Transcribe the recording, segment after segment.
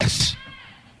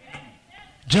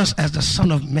Just as the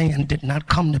Son of Man did not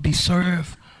come to be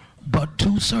served, but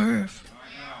to serve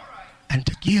and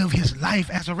to give his life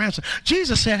as a ransom.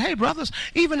 Jesus said, hey, brothers,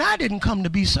 even I didn't come to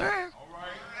be served.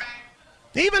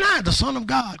 Even I, the Son of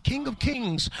God, King of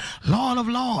Kings, Lord of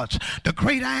Lords, the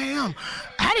great I am.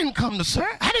 I didn't come to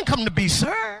serve. I didn't come to be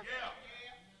served.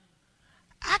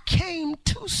 I came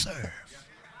to serve.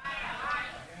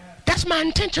 That's my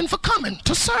intention for coming,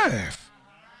 to serve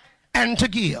and to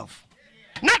give.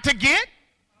 Not to get,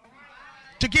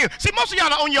 to give. See, most of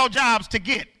y'all are on your jobs to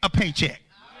get a paycheck.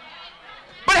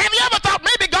 But have you ever thought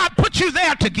maybe God put you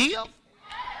there to give?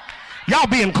 Y'all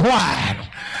being quiet.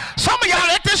 Some of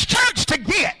y'all at this church to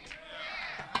get.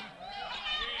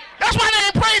 That's why they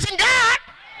ain't praising God.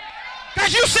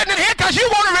 Because you sitting in here because you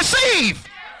want to receive.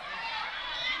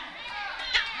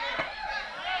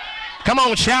 Come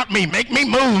on, shout me. Make me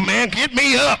move, man. Get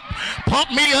me up. Pump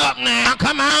me up now.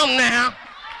 Come on now.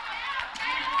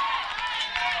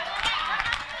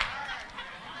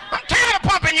 I'm tired of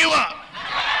pumping you up.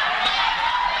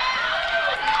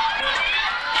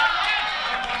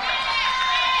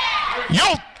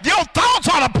 Your thoughts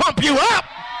ought to pump you up.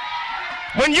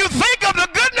 When you think of the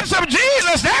goodness of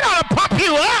Jesus, that ought to pump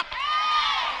you up.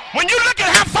 When you look at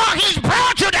how far he's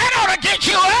brought you, that ought to get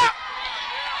you up.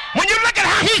 When you look at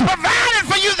how he's provided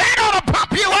for you, that ought to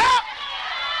pump you up.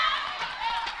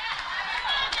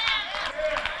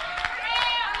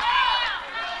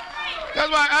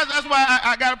 That's why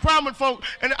I got a problem with folks.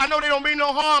 And I know they don't mean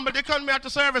no harm, but they come to me after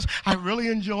service. I really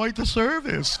enjoyed the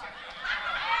service.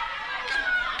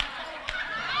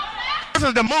 This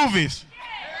is the movies.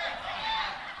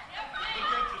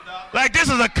 Like this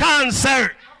is a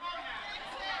concert.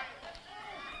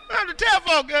 I have to tell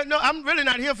folks, no, I'm really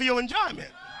not here for your enjoyment.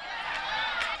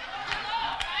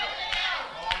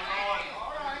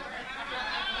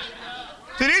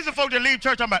 See, these are folks that leave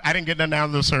church talking about, I didn't get nothing out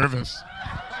of the service.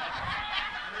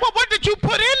 Well, what did you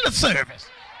put in the service?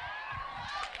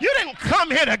 You didn't come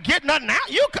here to get nothing out.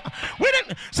 We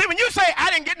didn't. See, when you say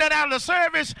I didn't get nothing out of the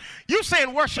service, you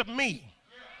saying worship me.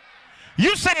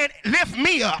 You saying lift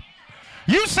me up.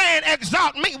 You saying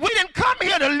exalt me. We didn't come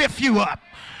here to lift you up.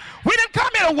 We didn't come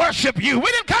here to worship you.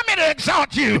 We didn't come here to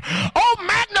exalt you. Oh,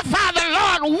 magnify the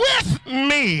Lord with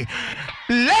me.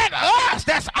 Let us,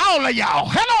 that's all of y'all.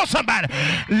 Hello, somebody.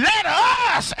 Let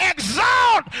us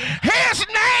exalt his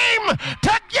name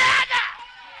together.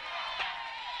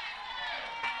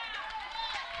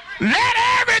 Let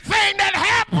everything that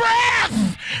have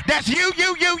breath, that's you.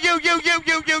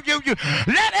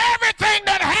 Let everything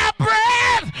that have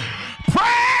breath, pray.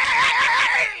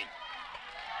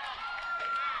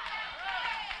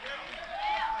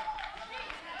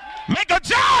 Make a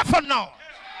joyful noise.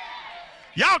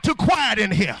 Y'all too quiet in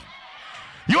here.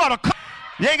 You ought to come.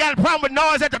 You ain't got a problem with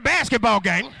noise at the basketball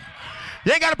game.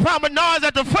 You ain't got a problem with noise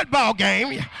at the football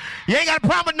game. You ain't got a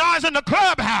problem with noise in the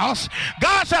clubhouse.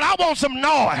 God said, I want some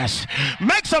noise.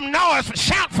 Make some noise.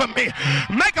 Shout for me.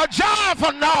 Make a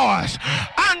joyful noise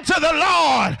unto the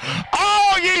Lord,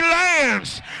 all ye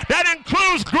lands. That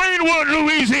includes Greenwood,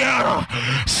 Louisiana.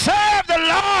 Serve the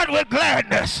Lord with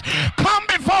gladness. Come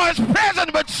before his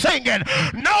presence with singing.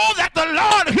 Know that the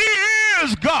Lord, he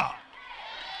is God.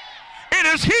 It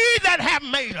is he that hath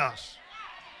made us.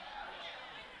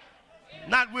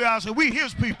 Not we ourselves. We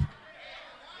his people.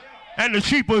 And the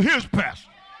sheep are his pasture.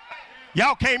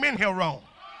 Y'all came in here wrong.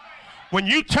 When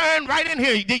you turn right in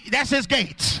here, that's his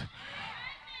gates.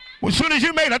 As soon as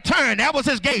you made a turn, that was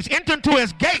his gates. Enter into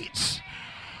his gates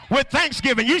with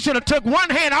thanksgiving. You should have took one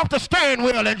hand off the steering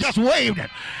wheel and just waved it.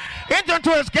 Enter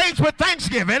into his gates with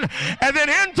thanksgiving and then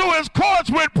into his courts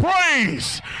with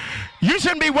praise. You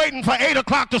shouldn't be waiting for 8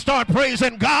 o'clock to start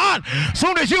praising God. As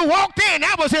soon as you walked in,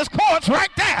 that was his courts right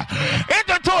there.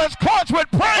 Enter into his courts with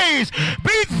praise.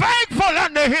 Be thankful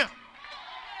unto him.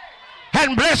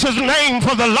 And bless his name,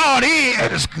 for the Lord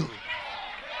is good.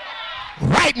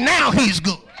 Right now, he's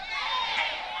good.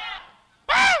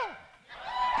 Woo!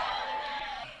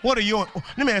 What are your,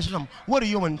 let me ask you something. What are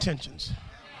your intentions?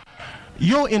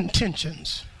 Your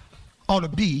intentions ought to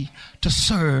be to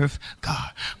serve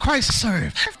God. Christ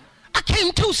served. I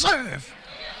came to serve.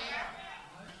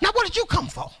 Now, what did you come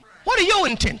for? What are your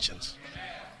intentions?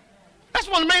 That's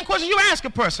one of the main questions you ask a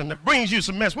person that brings you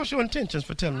some mess. What's your intentions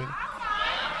for telling me that?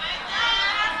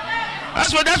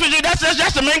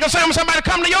 That's the main concern when somebody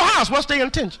come to your house. What's their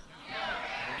intention?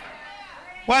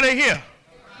 Why are they here?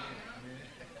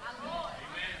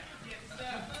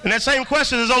 And that same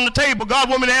question is on the table. God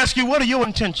want me to ask you, what are your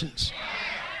intentions?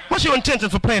 What's your intention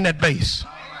for playing that bass?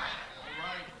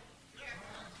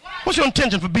 What's your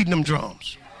intention for beating them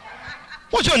drums?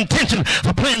 What's your intention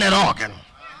for playing that organ?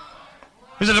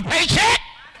 Is it a paycheck?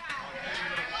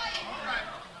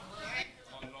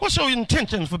 What's your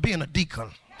intentions for being a deacon?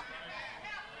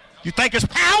 You think it's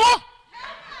power?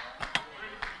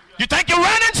 You think you're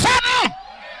running something?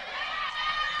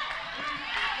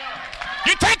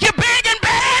 You think you're big and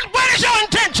bad? What is your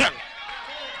intention?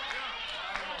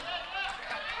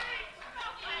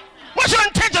 What's your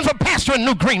intention for pastoring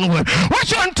New Greenwood? What's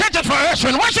your intention for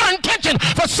ushering? What's your intention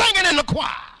for singing in the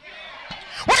choir?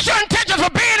 What's your intention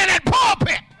for being in that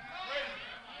pulpit?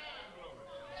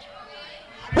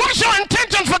 What's your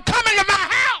intention for coming to my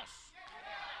house?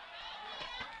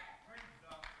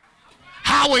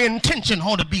 Our intention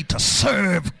ought to be to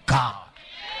serve God.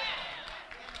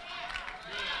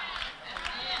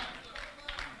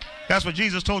 That's what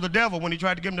Jesus told the devil when he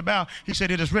tried to get him to bow. He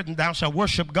said, it is written, thou shalt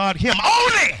worship God, him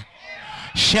only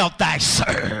shalt thou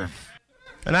serve.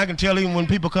 And I can tell even when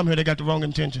people come here, they got the wrong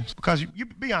intentions. Because you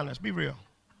be honest, be real.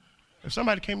 If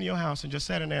somebody came to your house and just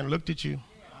sat in there and looked at you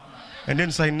and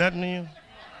didn't say nothing to you,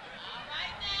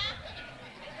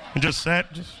 and just sat,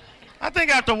 I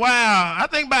think after a while,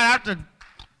 after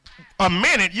a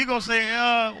minute, you're going to say,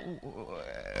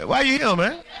 why you here,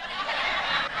 man?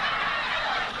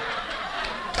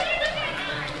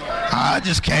 I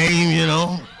just came, you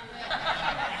know.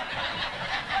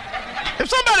 If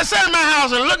somebody sat in my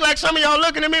house and looked like some of y'all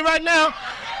looking at me right now,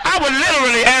 I would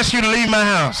literally ask you to leave my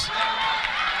house.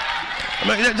 I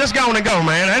mean, just go on and go,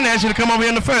 man. I didn't ask you to come over here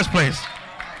in the first place.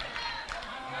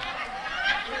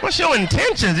 What's your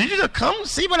intentions? Did you just come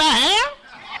see what I have?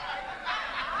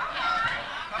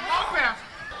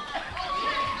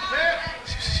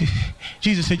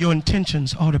 Jesus said your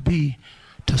intentions ought to be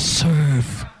to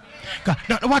serve God.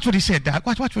 Now watch what he said, Doc.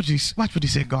 Watch what he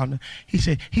said, Gardner. He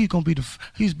said he's be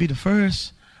the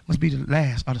first, must be the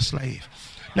last, or the slave.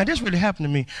 Now this really happened to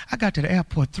me. I got to the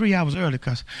airport 3 hours early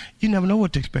because you never know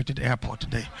what to expect at the airport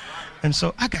today. And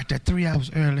so I got there 3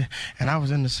 hours early, and I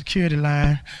was in the security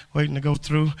line waiting to go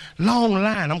through. Long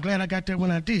line. I'm glad I got there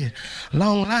when I did.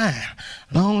 Long line.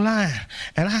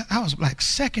 And I was like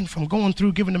second from going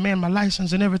through, giving the man my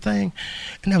license and everything.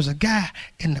 And there was a guy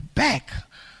in the back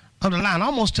of the line,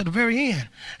 almost to the very end.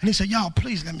 And he said, y'all,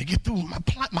 please let me get through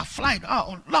my flight.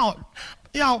 Oh, Lord.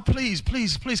 Y'all, please,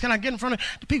 can I get in front of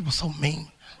the people? So mean.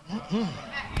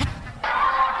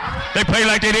 They play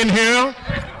like they didn't hear.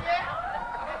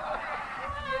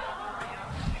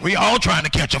 We all trying to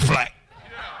catch a flight.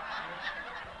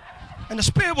 And the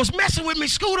Spirit was messing with me,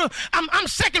 Scooter. I'm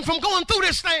second from going through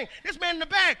this thing. This man in the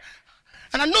back.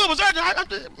 And I knew it was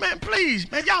urgent. Man,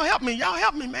 please, man, y'all help me,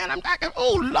 man.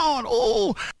 Oh, Lord,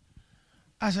 oh.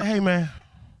 I said, hey, man,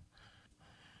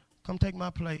 come take my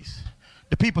place.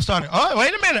 The people started, oh,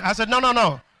 wait a minute. I said, no.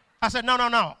 I said,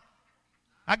 no.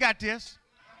 I got this.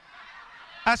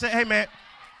 I said, hey, man,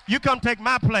 you come take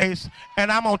my place,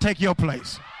 and I'm going to take your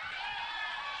place.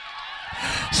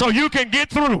 So you can get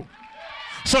through.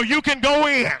 So you can go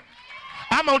in.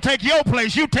 I'm going to take your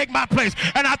place. You take my place.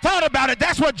 And I thought about it.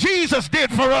 That's what Jesus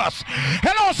did for us.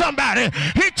 Hello, somebody.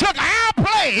 He took our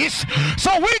place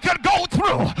so we could go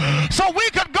through. So we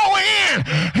could go in.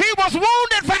 He was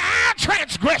wounded for our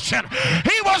transgression.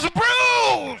 He was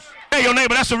bruised. Hey, your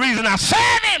neighbor, that's the reason I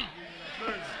serve him.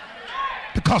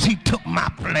 Because he took my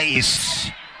place.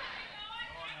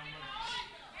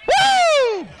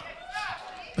 Woo!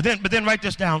 But then write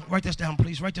this down,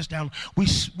 please. Write this down. We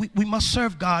must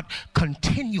serve God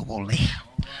continually.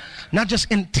 Not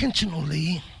just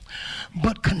intentionally,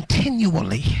 but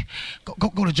continually.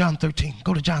 Go to John 13.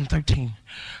 Go to John 13.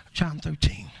 John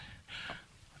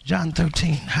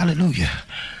 13. Hallelujah.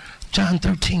 John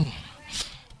 13.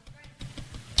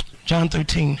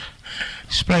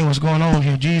 Explain what's going on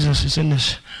here. Jesus is in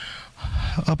this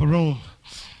upper room.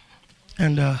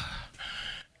 And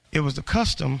it was the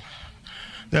custom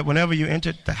that whenever you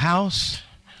entered the house,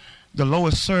 the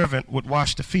lowest servant would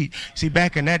wash the feet. See,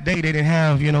 back in that day, they didn't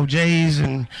have, J's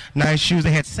and nice shoes.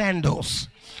 They had sandals.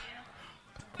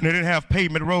 And they didn't have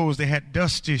pavement roads. They had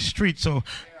dusty streets, so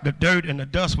the dirt and the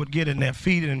dust would get in their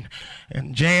feet,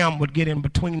 and jam would get in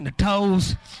between the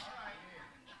toes.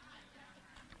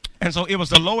 And so it was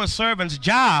the lowest servant's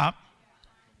job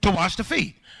to wash the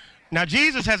feet. Now,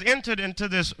 Jesus has entered into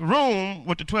this room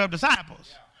with the 12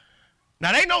 disciples.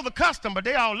 Now, they know the custom, but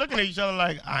they all looking at each other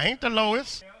like, I ain't the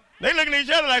lowest. They looking at each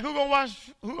other like, who gonna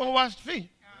wash the feet?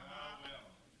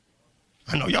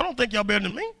 I know y'all don't think y'all better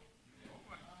than me.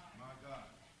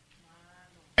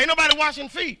 Ain't nobody washing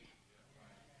feet.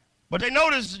 But they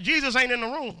notice Jesus ain't in the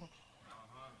room.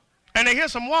 And they hear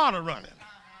some water running.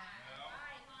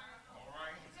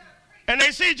 And they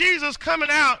see Jesus coming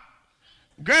out,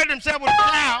 girded himself with a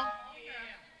towel.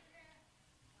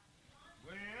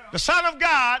 The Son of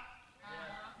God,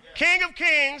 King of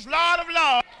Kings, Lord of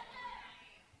Lords,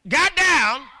 got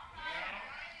down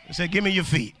He said, give me your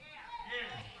feet.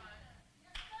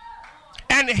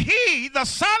 And he, the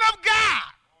Son of God,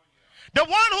 the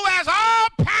one who has all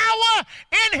power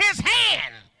in his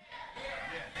hand.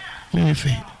 Give me your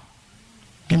feet.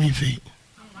 Give me your feet.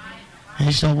 And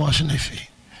he started washing their feet.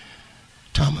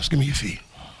 Thomas, give me your feet.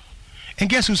 And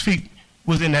guess whose feet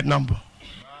was in that number?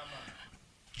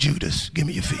 Judas, give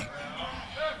me your feet.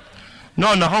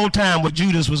 Knowing the whole time what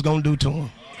Judas was going to do to him.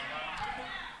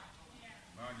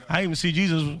 I even see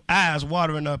Jesus' eyes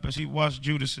watering up as he washed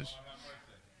Judas's.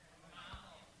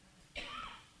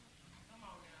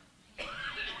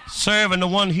 Serving the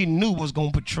one he knew was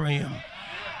going to betray him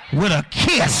with a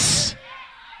kiss.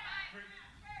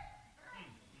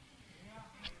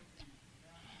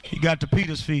 He got to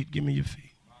Peter's feet. Give me your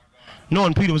feet.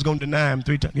 Knowing Peter was going to deny him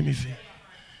 3 times. Give me your feet.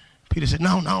 Peter said,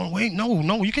 no, wait,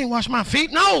 no, you can't wash my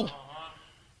feet. No.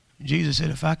 Jesus said,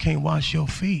 if I can't wash your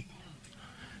feet,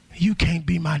 you can't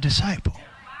be my disciple.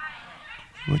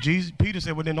 Well, Peter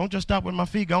said, well, then don't just stop with my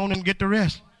feet. Go on and get the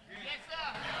rest.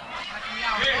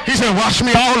 He said, wash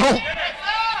me all over.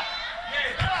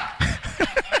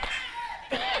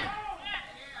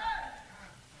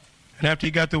 And after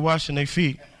he got through washing their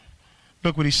feet,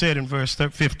 look what he said in verse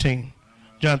 15.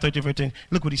 John 13:15.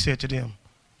 Look what he said to them.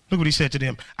 Look what he said to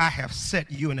them. I have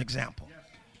set you an example.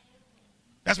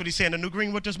 That's what he's saying to New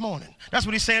Greenwood this morning. That's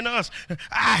what he's saying to us.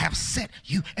 I have set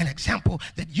you an example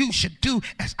that you should do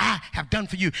as I have done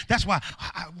for you. That's why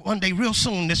one day real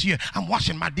soon this year, I'm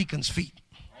washing my deacon's feet.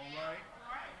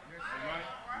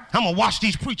 I'm going to wash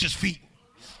these preachers' feet.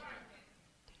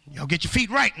 Y'all get your feet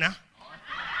right now.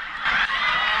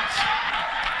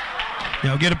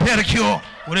 Y'all get a pedicure,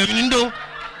 whatever you can do.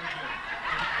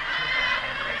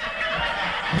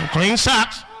 Clean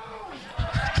socks.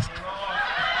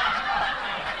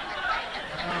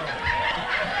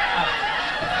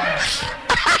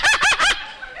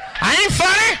 I ain't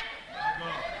funny.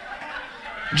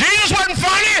 Jesus wasn't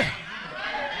funny.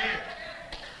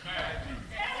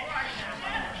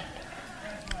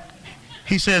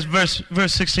 He says, verse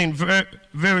 16,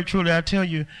 very truly I tell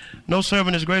you, no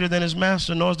servant is greater than his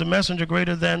master, nor is the messenger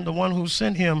greater than the one who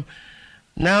sent him.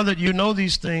 Now that you know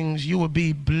these things, you will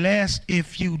be blessed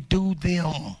if you do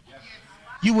them.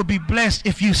 You will be blessed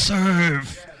if you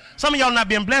serve. Some of y'all not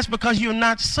being blessed because you're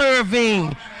not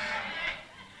serving.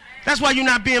 That's why you're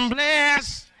not being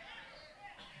blessed.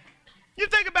 You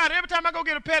think about it. Every time I go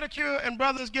get a pedicure, and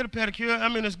brothers get a pedicure, I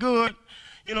mean, it's good.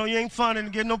 You know, you ain't fun to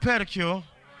get no pedicure.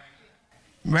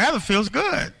 Rather feels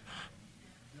good.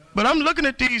 But I'm looking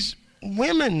at these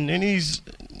women and these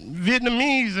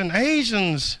Vietnamese and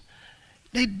Asians.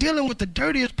 They dealing with the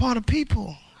dirtiest part of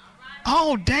people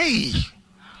all day.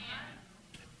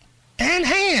 And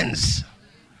hands.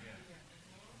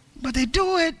 But they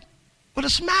do it with a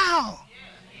smile.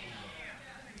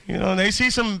 You know, they see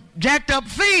some jacked up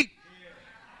feet.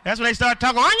 That's when they start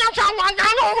talking.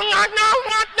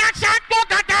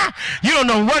 You don't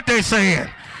know what they're saying.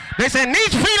 They said,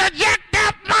 these feet are jacked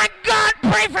up. My God,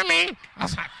 pray for me. I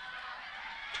was like,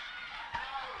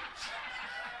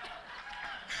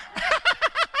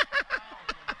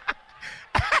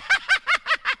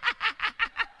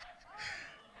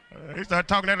 they start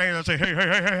talking that language and say,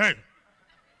 hey,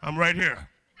 I'm right here.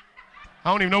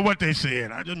 I don't even know what they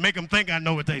said. I just make them think I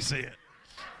know what they said.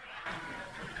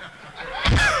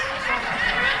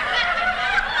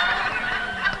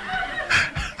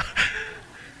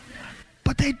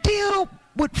 But they deal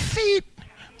with feet,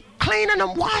 cleaning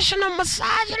them, washing them,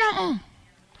 massaging them.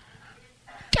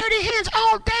 Dirty hands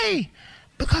all day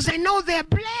because they know they're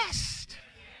blessed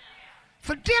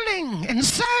for dealing and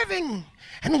serving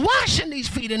and washing these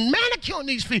feet and manicuring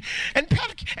these feet and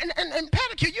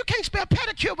pedicure. You can't spell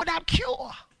pedicure without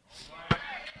cure.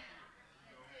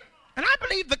 And I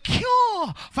believe the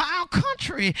cure for our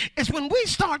country is when we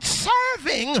start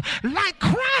serving like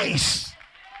Christ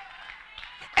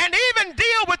and even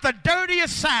deal with the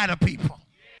dirtiest side of people,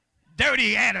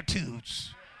 dirty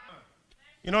attitudes.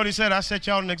 You know what he said? I set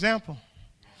y'all an example.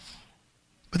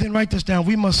 But then write this down.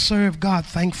 We must serve God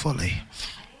thankfully.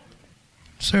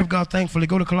 Serve God thankfully.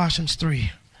 Go to Colossians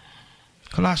 3.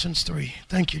 Colossians 3.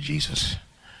 Thank you, Jesus.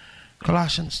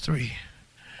 Colossians 3.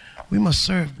 We must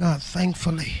serve God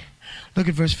thankfully. Look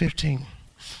at verse 15.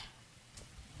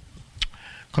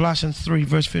 Colossians 3,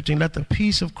 verse 15. Let the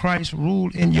peace of Christ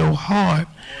rule in your heart,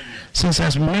 since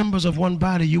as members of one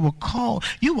body you were called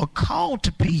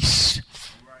to peace.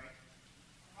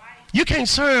 You can't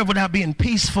serve without being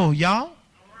peaceful, y'all.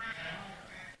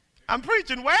 I'm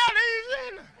preaching well.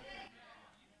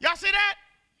 Y'all see that?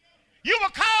 You were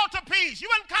called to peace. You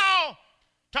weren't called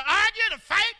to argue, to fight,